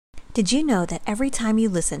Did you know that every time you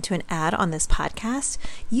listen to an ad on this podcast,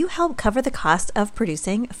 you help cover the cost of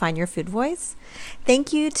producing Find Your Food Voice?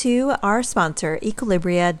 Thank you to our sponsor,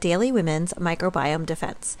 Equilibria Daily Women's Microbiome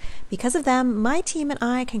Defense. Because of them, my team and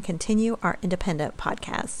I can continue our independent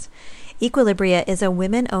podcast. Equilibria is a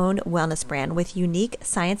women-owned wellness brand with unique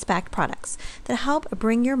science-backed products that help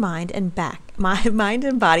bring your mind and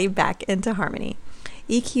body back into harmony.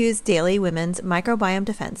 EQ's Daily Women's Microbiome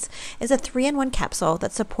Defense is a 3-in-1 capsule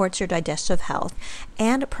that supports your digestive health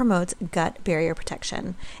and promotes gut barrier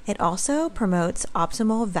protection. It also promotes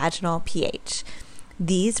optimal vaginal pH.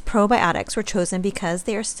 These probiotics were chosen because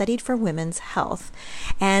they are studied for women's health.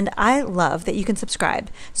 And I love that you can subscribe.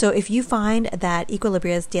 So if you find that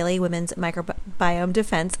Equilibria's Daily Women's Microbiome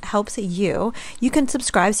Defense helps you, you can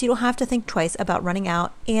subscribe so you don't have to think twice about running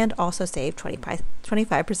out and also save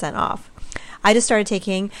 25% off. I just started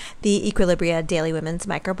taking the Equilibria Daily Women's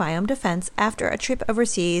Microbiome Defense after a trip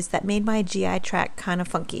overseas that made my GI tract kind of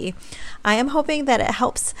funky. I am hoping that it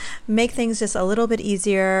helps make things just a little bit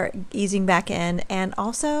easier, easing back in. And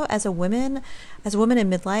also as a woman in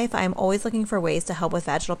midlife, I'm always looking for ways to help with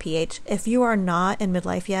vaginal pH. If you are not in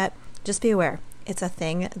midlife yet, just be aware. It's a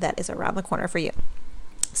thing that is around the corner for you.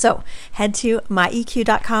 So head to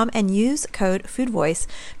myeq.com and use code FOODVOICE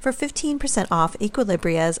for 15% off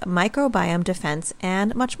Equilibria's Microbiome Defense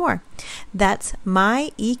and much more. That's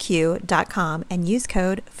myeq.com and use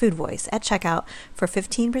code FOODVOICE at checkout for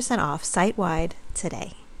 15% off site-wide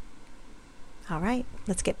today. All right,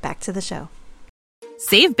 let's get back to the show.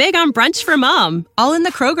 Save big on brunch for mom, all in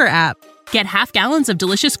the Kroger app. Get half gallons of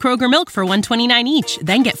delicious Kroger milk for $1.29 each.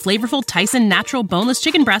 Then get flavorful Tyson natural boneless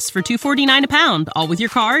chicken breasts for $2.49 a pound, all with your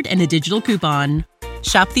card and a digital coupon.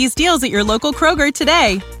 Shop these deals at your local Kroger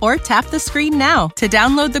today, or tap the screen now to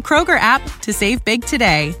download the Kroger app to save big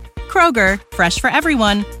today. Kroger, fresh for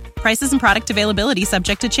everyone. Prices and product availability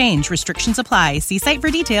subject to change. Restrictions apply. See site for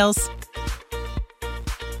details.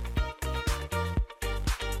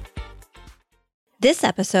 This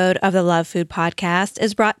episode of the Love Food Podcast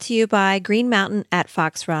is brought to you by Green Mountain at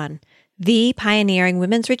Fox Run, the pioneering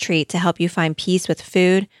women's retreat to help you find peace with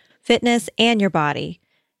food, fitness, and your body.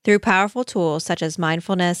 Through powerful tools such as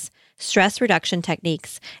mindfulness, stress reduction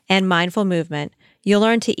techniques, and mindful movement, you'll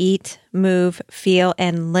learn to eat, move, feel,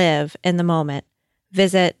 and live in the moment.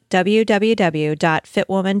 Visit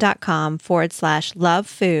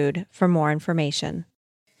www.fitwoman.com/lovefood for more information.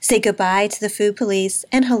 Say goodbye to the food police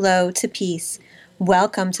and hello to peace.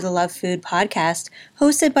 Welcome to the Love Food Podcast,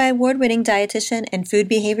 hosted by award-winning dietitian and food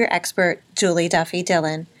behavior expert, Julie Duffy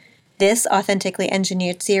Dillon. This authentically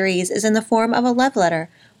engineered series is in the form of a love letter,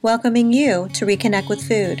 welcoming you to reconnect with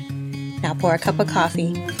food. Now pour a cup of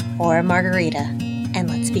coffee or a margarita, and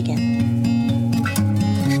let's begin.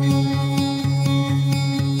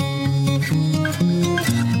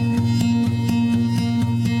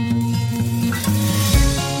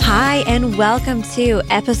 Hi, and welcome to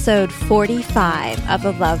episode 45 of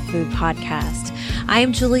the Love Food Podcast. I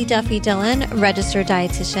am Julie Duffy Dillon, registered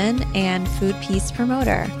dietitian and food peace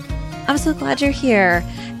promoter. I'm so glad you're here.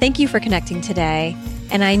 Thank you for connecting today.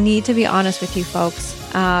 And I need to be honest with you folks.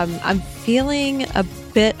 I'm feeling a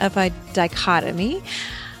bit of a dichotomy.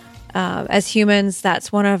 As humans,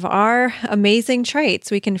 that's one of our amazing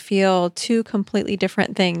traits. We can feel two completely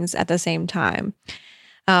different things at the same time.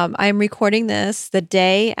 I'm recording this the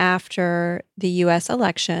day after the U.S.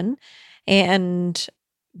 election, and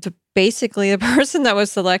basically the person that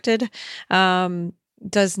was selected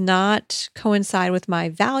does not coincide with my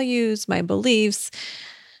values, my beliefs,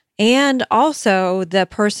 and also the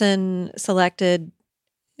person selected,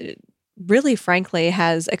 really frankly,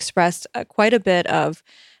 has expressed quite a bit of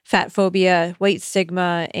fat phobia, weight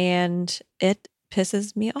stigma, and it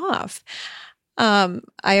pisses me off. I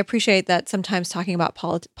appreciate that sometimes talking about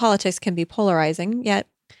politics can be polarizing, yet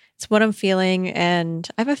it's what I'm feeling, and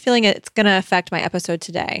I have a feeling it's going to affect my episode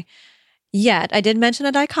today. Yet, I did mention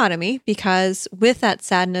a dichotomy because with that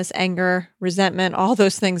sadness, anger, resentment, all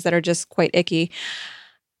those things that are just quite icky,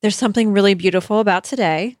 there's something really beautiful about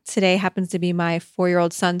today. Today happens to be my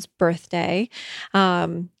 4-year-old son's birthday.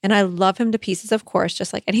 And I love him to pieces, of course,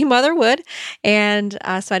 just like any mother would. And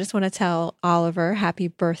so I just want to tell Oliver, happy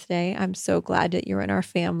birthday. I'm so glad that you're in our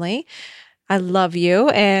family. I love you.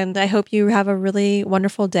 And I hope you have a really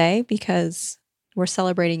wonderful day because we're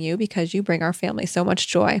celebrating you because you bring our family so much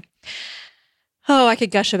joy. Oh, I could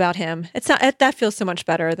gush about him. That feels so much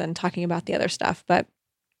better than talking about the other stuff.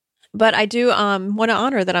 But I do want to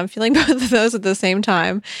honor that I'm feeling both of those at the same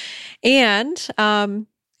time. And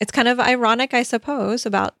It's kind of ironic, I suppose,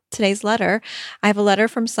 about today's letter. I have a letter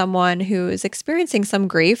from someone who is experiencing some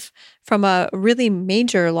grief from a really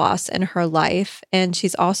major loss in her life. And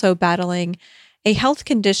she's also battling a health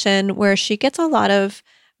condition where she gets a lot of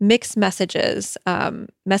mixed messages,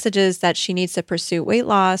 messages that she needs to pursue weight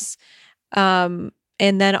loss. And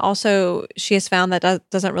then also she has found that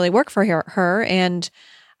doesn't really work for her. And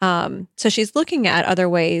so she's looking at other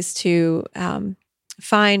ways to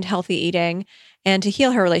find healthy eating and to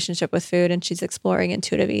heal her relationship with food. And she's exploring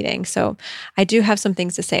intuitive eating. So I do have some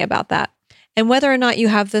things to say about that. And whether or not you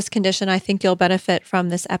have this condition, I think you'll benefit from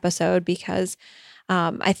this episode because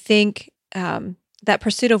I think that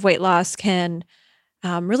pursuit of weight loss can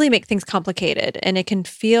really make things complicated. And it can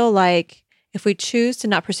feel like if we choose to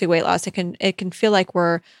not pursue weight loss, it can feel like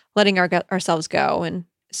we're letting ourselves go. And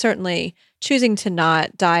certainly choosing to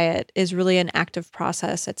not diet is really an active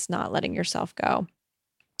process. It's not letting yourself go.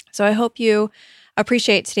 So I hope you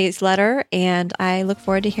appreciate today's letter, and I look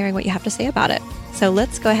forward to hearing what you have to say about it. So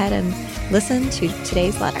let's go ahead and listen to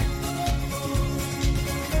today's letter.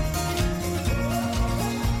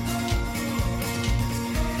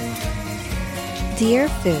 Dear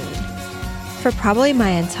Food, for probably my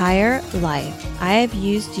entire life, I have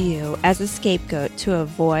used you as a scapegoat to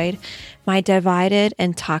avoid my divided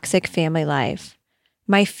and toxic family life,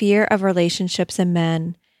 my fear of relationships and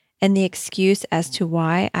men, and the excuse as to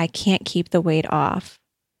why I can't keep the weight off.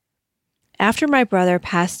 After my brother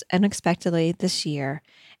passed unexpectedly this year,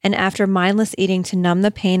 and after mindless eating to numb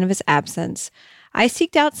the pain of his absence, I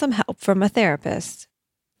sought out some help from a therapist.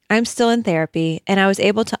 I'm still in therapy, and I was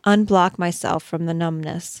able to unblock myself from the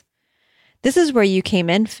numbness. This is where you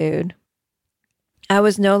came in, Food. I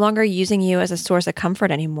was no longer using you as a source of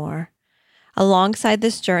comfort anymore. Alongside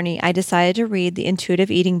this journey, I decided to read the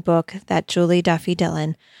intuitive eating book that Julie Duffy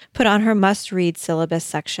Dillon put on her must-read syllabus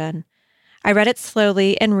section. I read it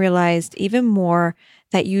slowly and realized even more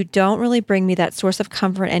that you don't really bring me that source of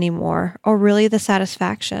comfort anymore, or really the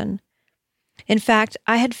satisfaction. In fact,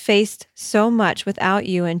 I had faced so much without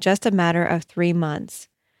you in just a matter of 3 months.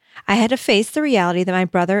 I had to face the reality that my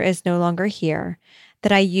brother is no longer here,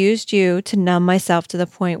 that I used you to numb myself to the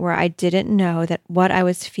point where I didn't know that what I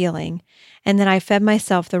was feeling, and that I fed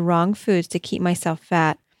myself the wrong foods to keep myself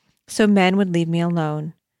fat, so men would leave me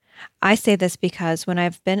alone. I say this because when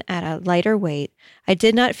I've been at a lighter weight, I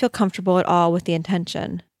did not feel comfortable at all with the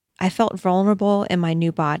intention. I felt vulnerable in my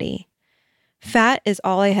new body. Fat is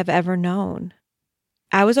all I have ever known.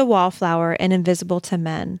 I was a wallflower and invisible to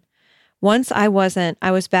men. Once I wasn't, I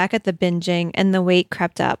was back at the binging and the weight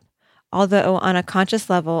crept up, although on a conscious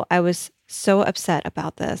level, I was so upset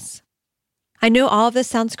about this. I know all of this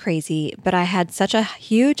sounds crazy, but I had such a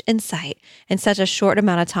huge insight in such a short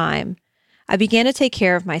amount of time. I began to take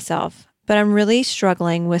care of myself, but I'm really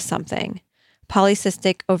struggling with something,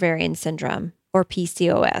 polycystic ovarian syndrome, or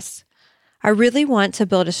PCOS. I really want to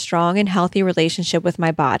build a strong and healthy relationship with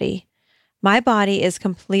my body. My body is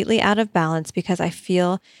completely out of balance because I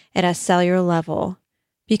feel at a cellular level.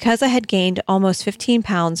 Because I had gained almost 15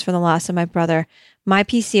 pounds from the loss of my brother, my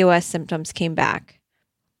PCOS symptoms came back.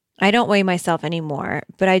 I don't weigh myself anymore,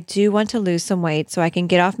 but I do want to lose some weight so I can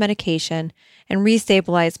get off medication and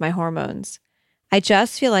restabilize my hormones. I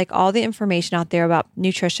just feel like all the information out there about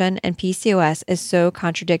nutrition and PCOS is so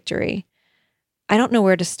contradictory. I don't know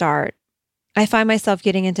where to start. I find myself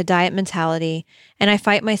getting into diet mentality, and I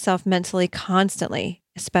fight myself mentally constantly,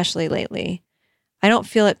 especially lately. I don't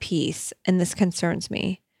feel at peace, and this concerns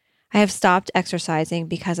me. I have stopped exercising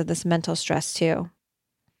because of this mental stress too.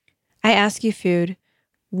 I ask you, Food,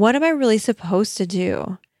 what am I really supposed to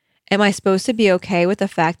do? Am I supposed to be okay with the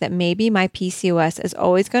fact that maybe my PCOS is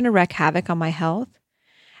always going to wreak havoc on my health?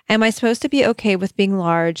 Am I supposed to be okay with being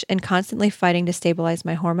large and constantly fighting to stabilize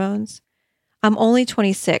my hormones? I'm only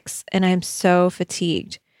 26 and I am so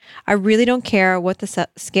fatigued. I really don't care what the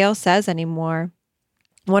scale says anymore.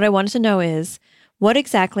 What I wanted to know is, what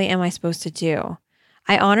exactly am I supposed to do?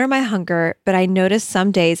 I honor my hunger, but I notice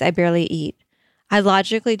some days I barely eat. I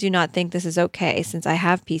logically do not think this is okay since I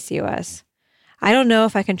have PCOS. I don't know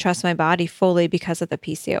if I can trust my body fully because of the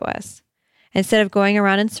PCOS. Instead of going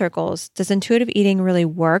around in circles, does intuitive eating really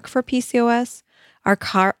work for PCOS? Are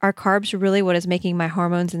carbs really what is making my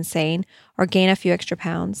hormones insane or gain a few extra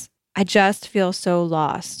pounds? I just feel so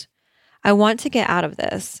lost. I want to get out of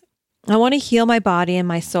this. I want to heal my body and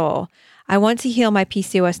my soul. I want to heal my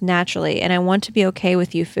PCOS naturally, and I want to be okay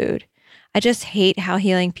with you, Food. I just hate how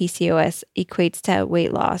healing PCOS equates to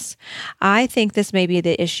weight loss. I think this may be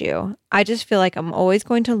the issue. I just feel like I'm always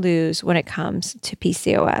going to lose when it comes to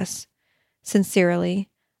PCOS. Sincerely,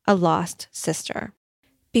 a lost sister.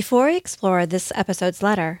 Before we explore this episode's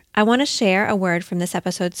letter, I want to share a word from this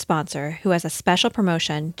episode's sponsor who has a special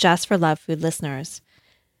promotion just for Love Food listeners.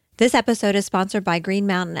 This episode is sponsored by Green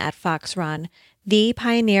Mountain at Fox Run, the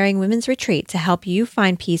pioneering women's retreat to help you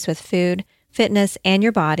find peace with food, fitness, and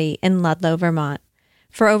your body in Ludlow, Vermont.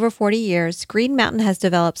 For over 40 years, Green Mountain has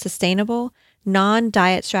developed sustainable,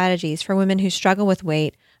 non-diet strategies for women who struggle with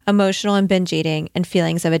weight, emotional and binge eating, and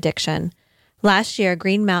feelings of addiction. Last year,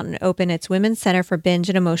 Green Mountain opened its Women's Center for Binge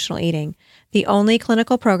and Emotional Eating, the only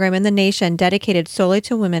clinical program in the nation dedicated solely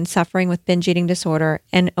to women suffering with binge eating disorder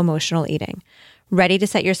and emotional eating. Ready to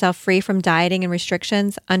set yourself free from dieting and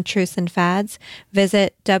restrictions, untruths, and fads?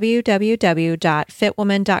 Visit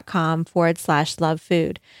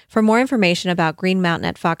www.fitwoman.com/lovefood for more information about Green Mountain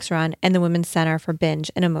at Fox Run and the Women's Center for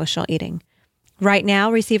Binge and Emotional Eating. Right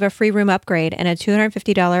now, receive a free room upgrade and a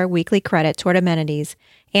 $250 weekly credit toward amenities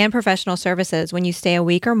and professional services when you stay a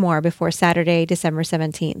week or more before Saturday, December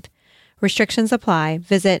 17th. Restrictions apply.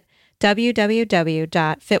 Visit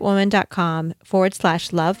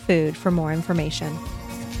www.fitwoman.com/lovefood for more information.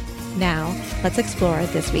 Now, let's explore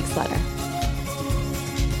this week's letter.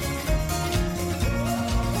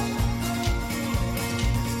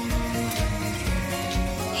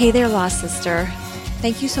 Hey there, Lost Sister.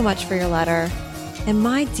 Thank you so much for your letter. And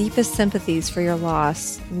my deepest sympathies for your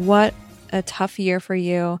loss. What a tough year for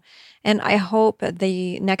you. And I hope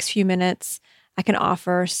the next few minutes I can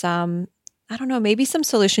offer some, maybe some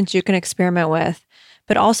solutions you can experiment with,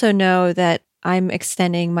 but also know that I'm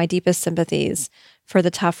extending my deepest sympathies for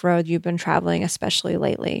the tough road you've been traveling, especially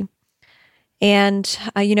lately. And,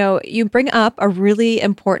 you bring up a really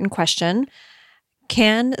important question.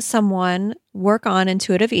 Can someone work on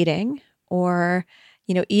intuitive eating or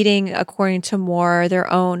eating according to more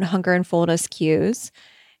their own hunger and fullness cues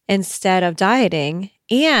instead of dieting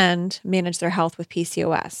and manage their health with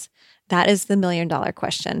PCOS? That is the $1 million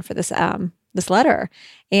question for this letter.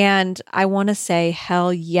 And I want to say,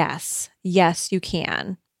 hell yes. Yes, you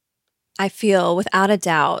can. I feel without a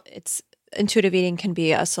doubt, intuitive eating can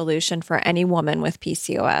be a solution for any woman with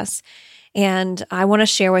PCOS. And I want to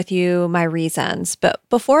share with you my reasons. But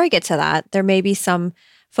before I get to that, there may be some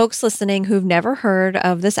folks listening who've never heard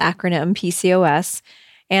of this acronym PCOS.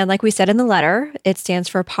 And like we said in the letter, it stands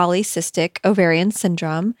for polycystic ovarian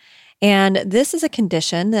syndrome. And this is a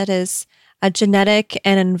condition that is a genetic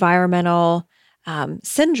and environmental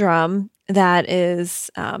syndrome that is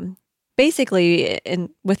basically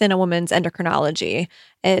within a woman's endocrinology.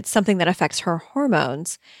 It's something that affects her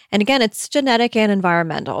hormones. And again, it's genetic and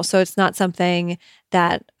environmental. So it's not something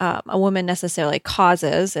that a woman necessarily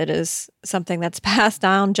causes. It is something that's passed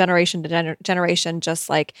down generation to generation, just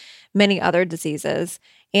like many other diseases.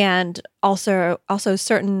 And also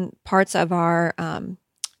certain parts of our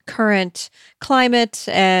current climate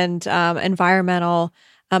and environmental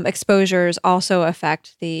exposures also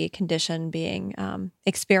affect the condition being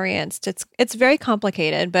experienced. It's very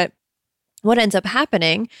complicated, but what ends up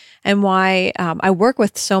happening and why I work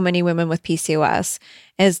with so many women with PCOS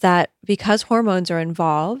is that because hormones are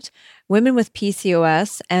involved, women with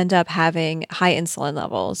PCOS end up having high insulin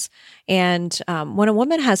levels. And when a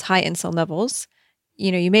woman has high insulin levels,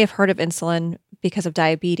 you may have heard of insulin because of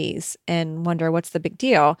diabetes and wonder what's the big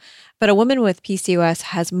deal. But a woman with PCOS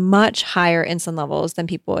has much higher insulin levels than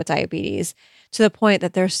people with diabetes, to the point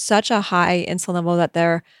that there's such a high insulin level that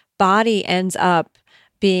their body ends up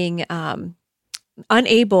being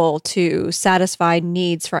unable to satisfy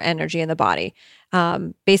needs for energy in the body.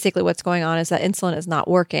 Basically, what's going on is that insulin is not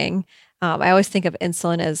working. I always think of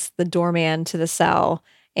insulin as the doorman to the cell.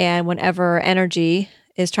 And whenever energy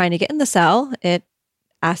is trying to get in the cell, it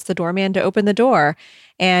asks the doorman to open the door.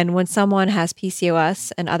 And when someone has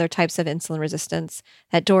PCOS and other types of insulin resistance,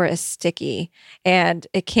 that door is sticky and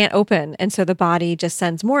it can't open. And so the body just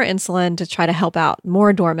sends more insulin to try to help out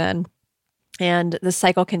more doormen. And the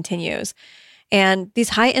cycle continues. And these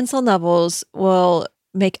high insulin levels will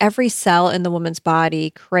make every cell in the woman's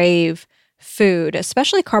body crave food,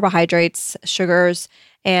 especially carbohydrates, sugars.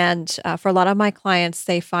 And for a lot of my clients,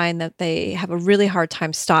 they find that they have a really hard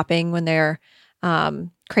time stopping when they're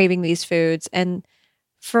craving these foods. And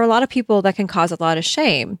for a lot of people, that can cause a lot of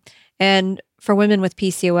shame. And for women with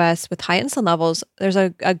PCOS with high insulin levels, there's a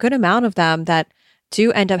good amount of them that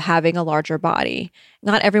do end up having a larger body.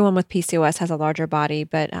 Not everyone with PCOS has a larger body,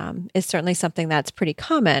 but it's certainly something that's pretty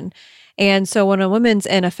common. And so when a woman's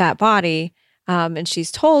in a fat body and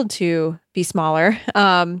she's told to be smaller,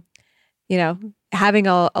 having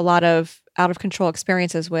a lot of out of control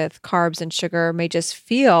experiences with carbs and sugar may just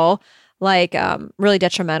feel like really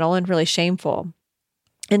detrimental and really shameful.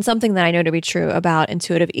 And something that I know to be true about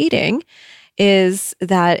intuitive eating is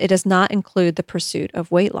that it does not include the pursuit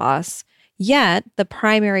of weight loss. Yet, the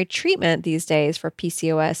primary treatment these days for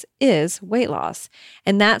PCOS is weight loss.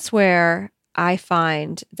 And that's where I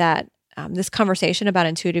find that this conversation about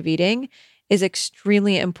intuitive eating is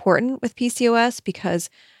extremely important with PCOS because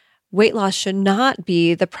weight loss should not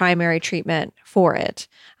be the primary treatment for it.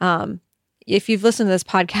 If you've listened to this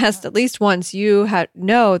podcast at least once, you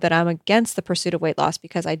know that I'm against the pursuit of weight loss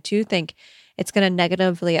because I do think it's going to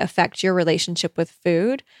negatively affect your relationship with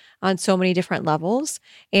food on so many different levels.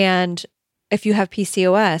 And if you have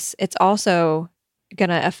PCOS, it's also going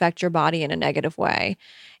to affect your body in a negative way.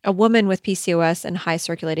 A woman with PCOS and high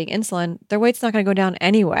circulating insulin, their weight's not going to go down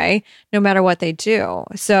anyway, no matter what they do.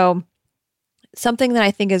 So something that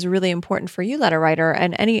I think is really important for you, letter writer,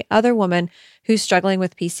 and any other woman who's struggling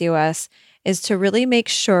with PCOS is to really make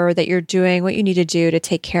sure that you're doing what you need to do to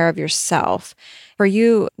take care of yourself. For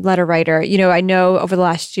you, letter writer, I know over the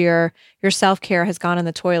last year, your self-care has gone in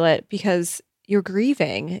the toilet because you're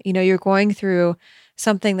grieving. You're going through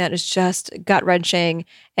something that is just gut-wrenching.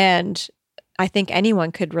 And I think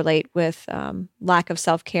anyone could relate with lack of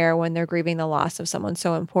self-care when they're grieving the loss of someone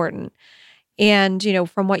so important. And,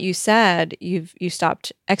 from what you said, you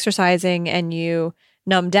stopped exercising and you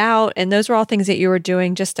numbed out. And those were all things that you were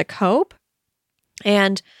doing just to cope.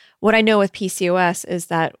 And what I know with PCOS is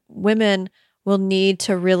that women will need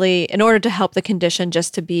to really, in order to help the condition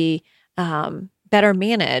just to be better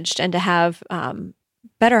managed and to have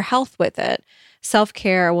better health with it,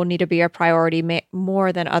 self-care will need to be a priority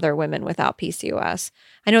more than other women without PCOS.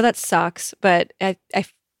 I know that sucks, but I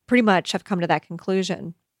pretty much have come to that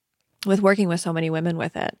conclusion with working with so many women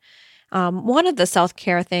with it. One of the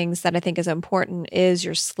self-care things that I think is important is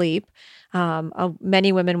your sleep.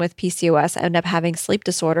 Many women with PCOS end up having sleep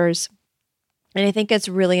disorders. And I think it's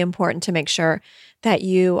really important to make sure that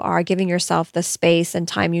you are giving yourself the space and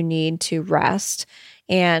time you need to rest.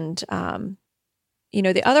 And,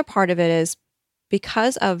 the other part of it is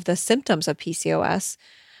because of the symptoms of PCOS,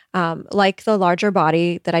 like the larger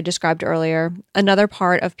body that I described earlier, another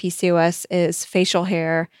part of PCOS is facial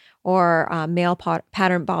hair or male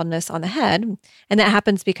pattern baldness on the head. And that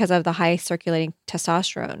happens because of the high circulating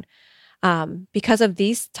testosterone. Because of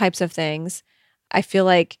these types of things, I feel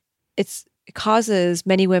like it causes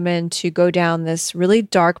many women to go down this really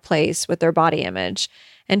dark place with their body image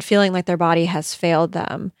and feeling like their body has failed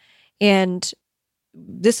them. And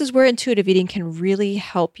this is where intuitive eating can really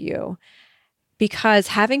help you, because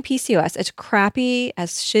having PCOS, as crappy,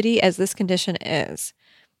 as shitty as this condition is,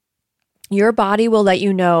 your body will let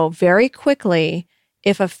you know very quickly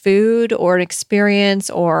if a food or an experience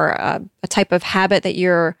or a type of habit that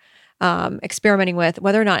you're experimenting with,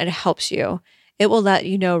 whether or not it helps you. It will let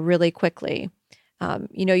you know really quickly.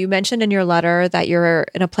 You mentioned in your letter that you're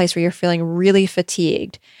in a place where you're feeling really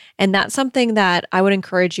fatigued. And that's something that I would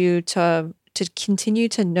encourage you to continue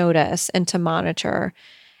to notice and to monitor.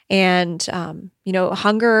 And,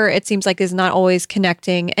 hunger, it seems like, is not always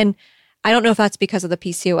connecting. And I don't know if that's because of the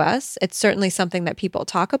PCOS. It's certainly something that people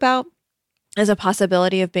talk about as a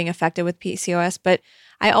possibility of being affected with PCOS. But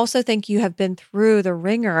I also think you have been through the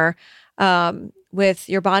ringer with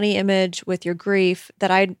your body image, with your grief,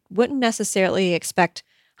 that I wouldn't necessarily expect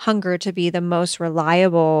hunger to be the most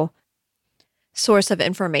reliable source of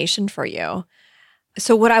information for you.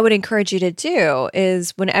 So what I would encourage you to do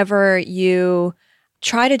is whenever you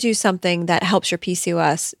try to do something that helps your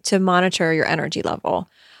PCOS, to monitor your energy level.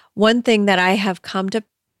 One thing that I have come to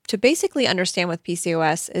basically understand with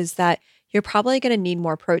PCOS is that you're probably going to need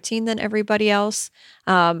more protein than everybody else.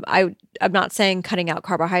 I'm not saying cutting out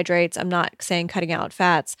carbohydrates. I'm not saying cutting out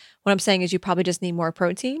fats. What I'm saying is you probably just need more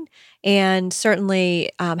protein. And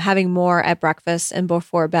certainly having more at breakfast and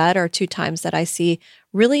before bed are two times that I see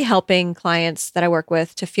really helping clients that I work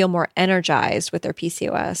with to feel more energized with their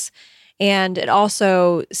PCOS. And it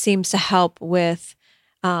also seems to help with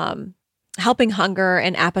helping hunger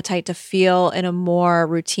and appetite to feel in a more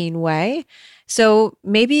routine way. So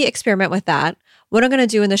maybe experiment with that. What I'm going to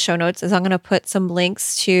do in the show notes is I'm going to put some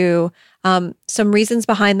links to some reasons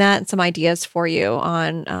behind that and some ideas for you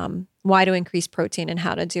on why to increase protein and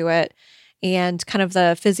how to do it and kind of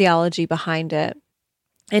the physiology behind it.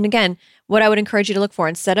 And again, what I would encourage you to look for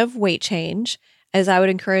instead of weight change is I would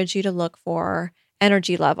encourage you to look for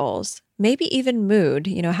energy levels, maybe even mood.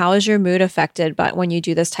 How is your mood affected by when you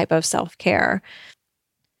do this type of self-care?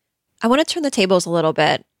 I want to turn the tables a little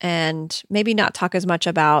bit and maybe not talk as much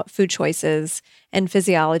about food choices and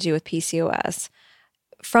physiology with PCOS.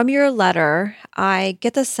 From your letter, I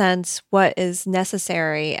get the sense what is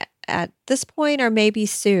necessary at this point or maybe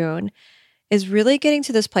soon is really getting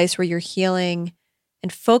to this place where you're healing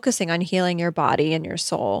and focusing on healing your body and your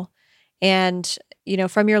soul. And,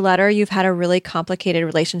 from your letter, you've had a really complicated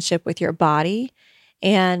relationship with your body.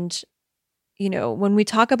 And, when we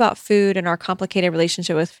talk about food and our complicated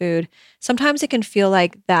relationship with food, sometimes it can feel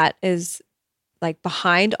like that is like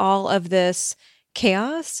behind all of this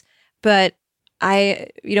chaos. But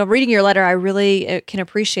reading your letter, I really can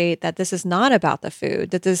appreciate that this is not about the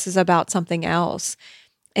food, that this is about something else.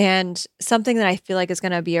 And something that I feel like is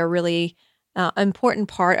going to be a really important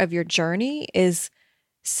part of your journey is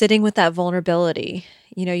sitting with that vulnerability.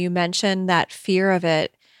 You mentioned that fear of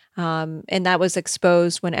it, and that was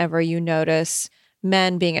exposed whenever you notice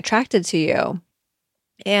men being attracted to you.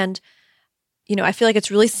 And, I feel like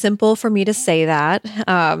it's really simple for me to say that,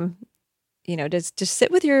 just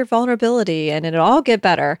sit with your vulnerability and it'll all get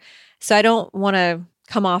better. So I don't want to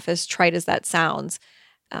come off as trite as that sounds.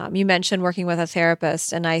 You mentioned working with a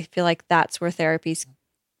therapist, and I feel like that's where therapists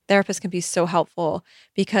can be so helpful,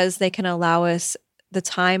 because they can allow us the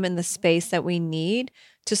time and the space that we need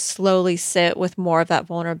to slowly sit with more of that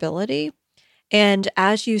vulnerability. And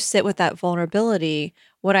as you sit with that vulnerability,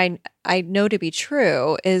 what I know to be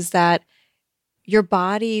true is that your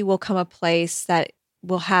body will come a place that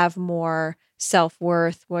will have more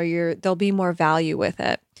self-worth, where there'll be more value with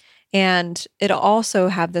it. And it'll also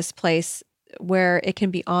have this place where it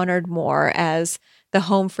can be honored more as the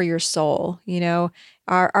home for your soul.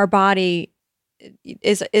 Our body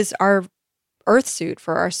is our earth suit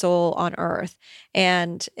for our soul on earth.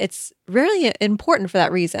 And it's really important for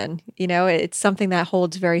that reason. It's something that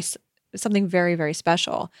holds something very, very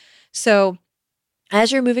special. So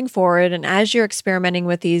as you're moving forward and as you're experimenting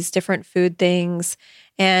with these different food things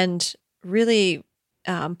and really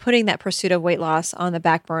putting that pursuit of weight loss on the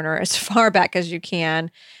back burner as far back as you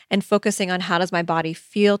can, and focusing on how does my body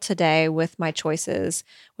feel today with my choices,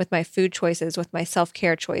 with my food choices, with my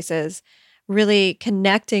self-care choices, really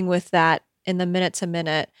connecting with that in the minute to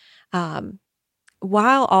minute,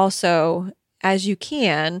 while also, as you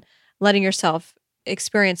can, letting yourself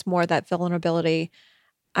experience more of that vulnerability.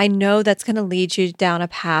 I know that's going to lead you down a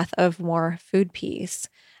path of more food peace.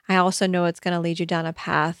 I also know it's going to lead you down a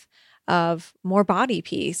path of more body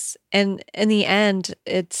peace. And in the end,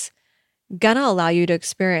 it's going to allow you to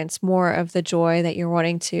experience more of the joy that you're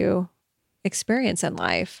wanting to experience in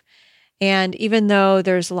life. And even though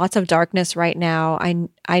there's lots of darkness right now,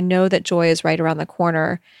 I know that joy is right around the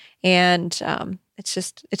corner, and it's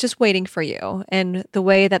just waiting for you. And the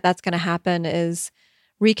way that that's going to happen is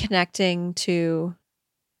reconnecting to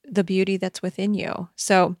the beauty that's within you.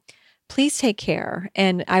 So please take care.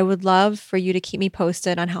 And I would love for you to keep me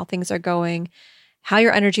posted on how things are going, how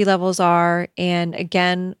your energy levels are. And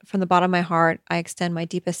again, from the bottom of my heart, I extend my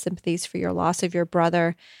deepest sympathies for your loss of your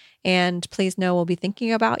brother. And please know we'll be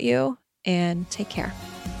thinking about you, and take care.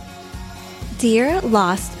 Dear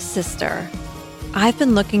lost sister, I've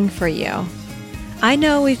been looking for you. I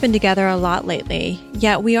know we've been together a lot lately,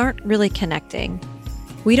 yet we aren't really connecting.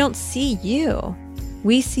 We don't see you.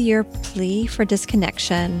 We see your plea for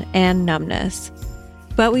disconnection and numbness,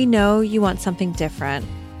 but we know you want something different.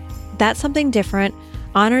 That something different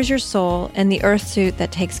honors your soul and the earth suit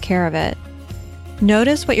that takes care of it.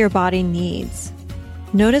 Notice what your body needs.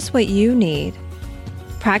 Notice what you need.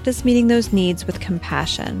 Practice meeting those needs with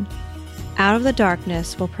compassion. Out of the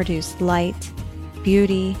darkness will produce light,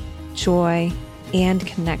 beauty, joy, and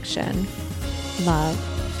connection. Love,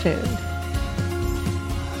 food.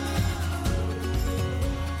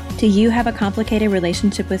 Do you have a complicated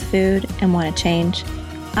relationship with food and want to change?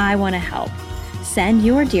 I want to help. Send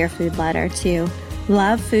your Dear Food letter to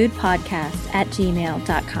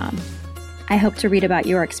lovefoodpodcast@gmail.com. I hope to read about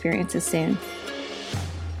your experiences soon.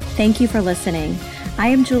 Thank you for listening. I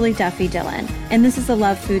am Julie Duffy Dillon, and this is the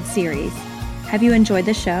Love Food series. Have you enjoyed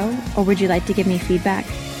the show, or would you like to give me feedback?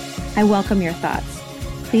 I welcome your thoughts.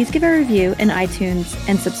 Please give a review in iTunes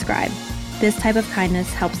and subscribe. This type of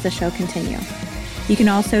kindness helps the show continue. You can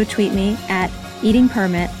also tweet me at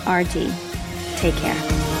eatingpermitrd. Take care.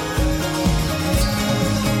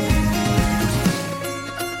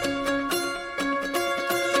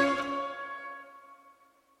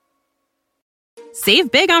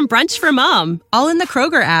 Save big on brunch for mom, all in the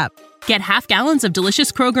Kroger app. Get half gallons of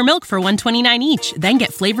delicious Kroger milk for $1.29 each. Then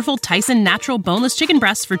get flavorful Tyson natural boneless chicken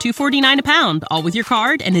breasts for $2.49 a pound, all with your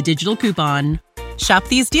card and a digital coupon. Shop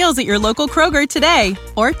these deals at your local Kroger today,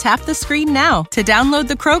 or tap the screen now to download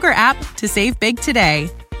the Kroger app to save big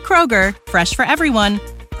today. Kroger, fresh for everyone.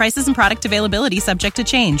 Prices and product availability subject to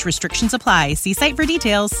change. Restrictions apply. See site for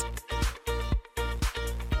details.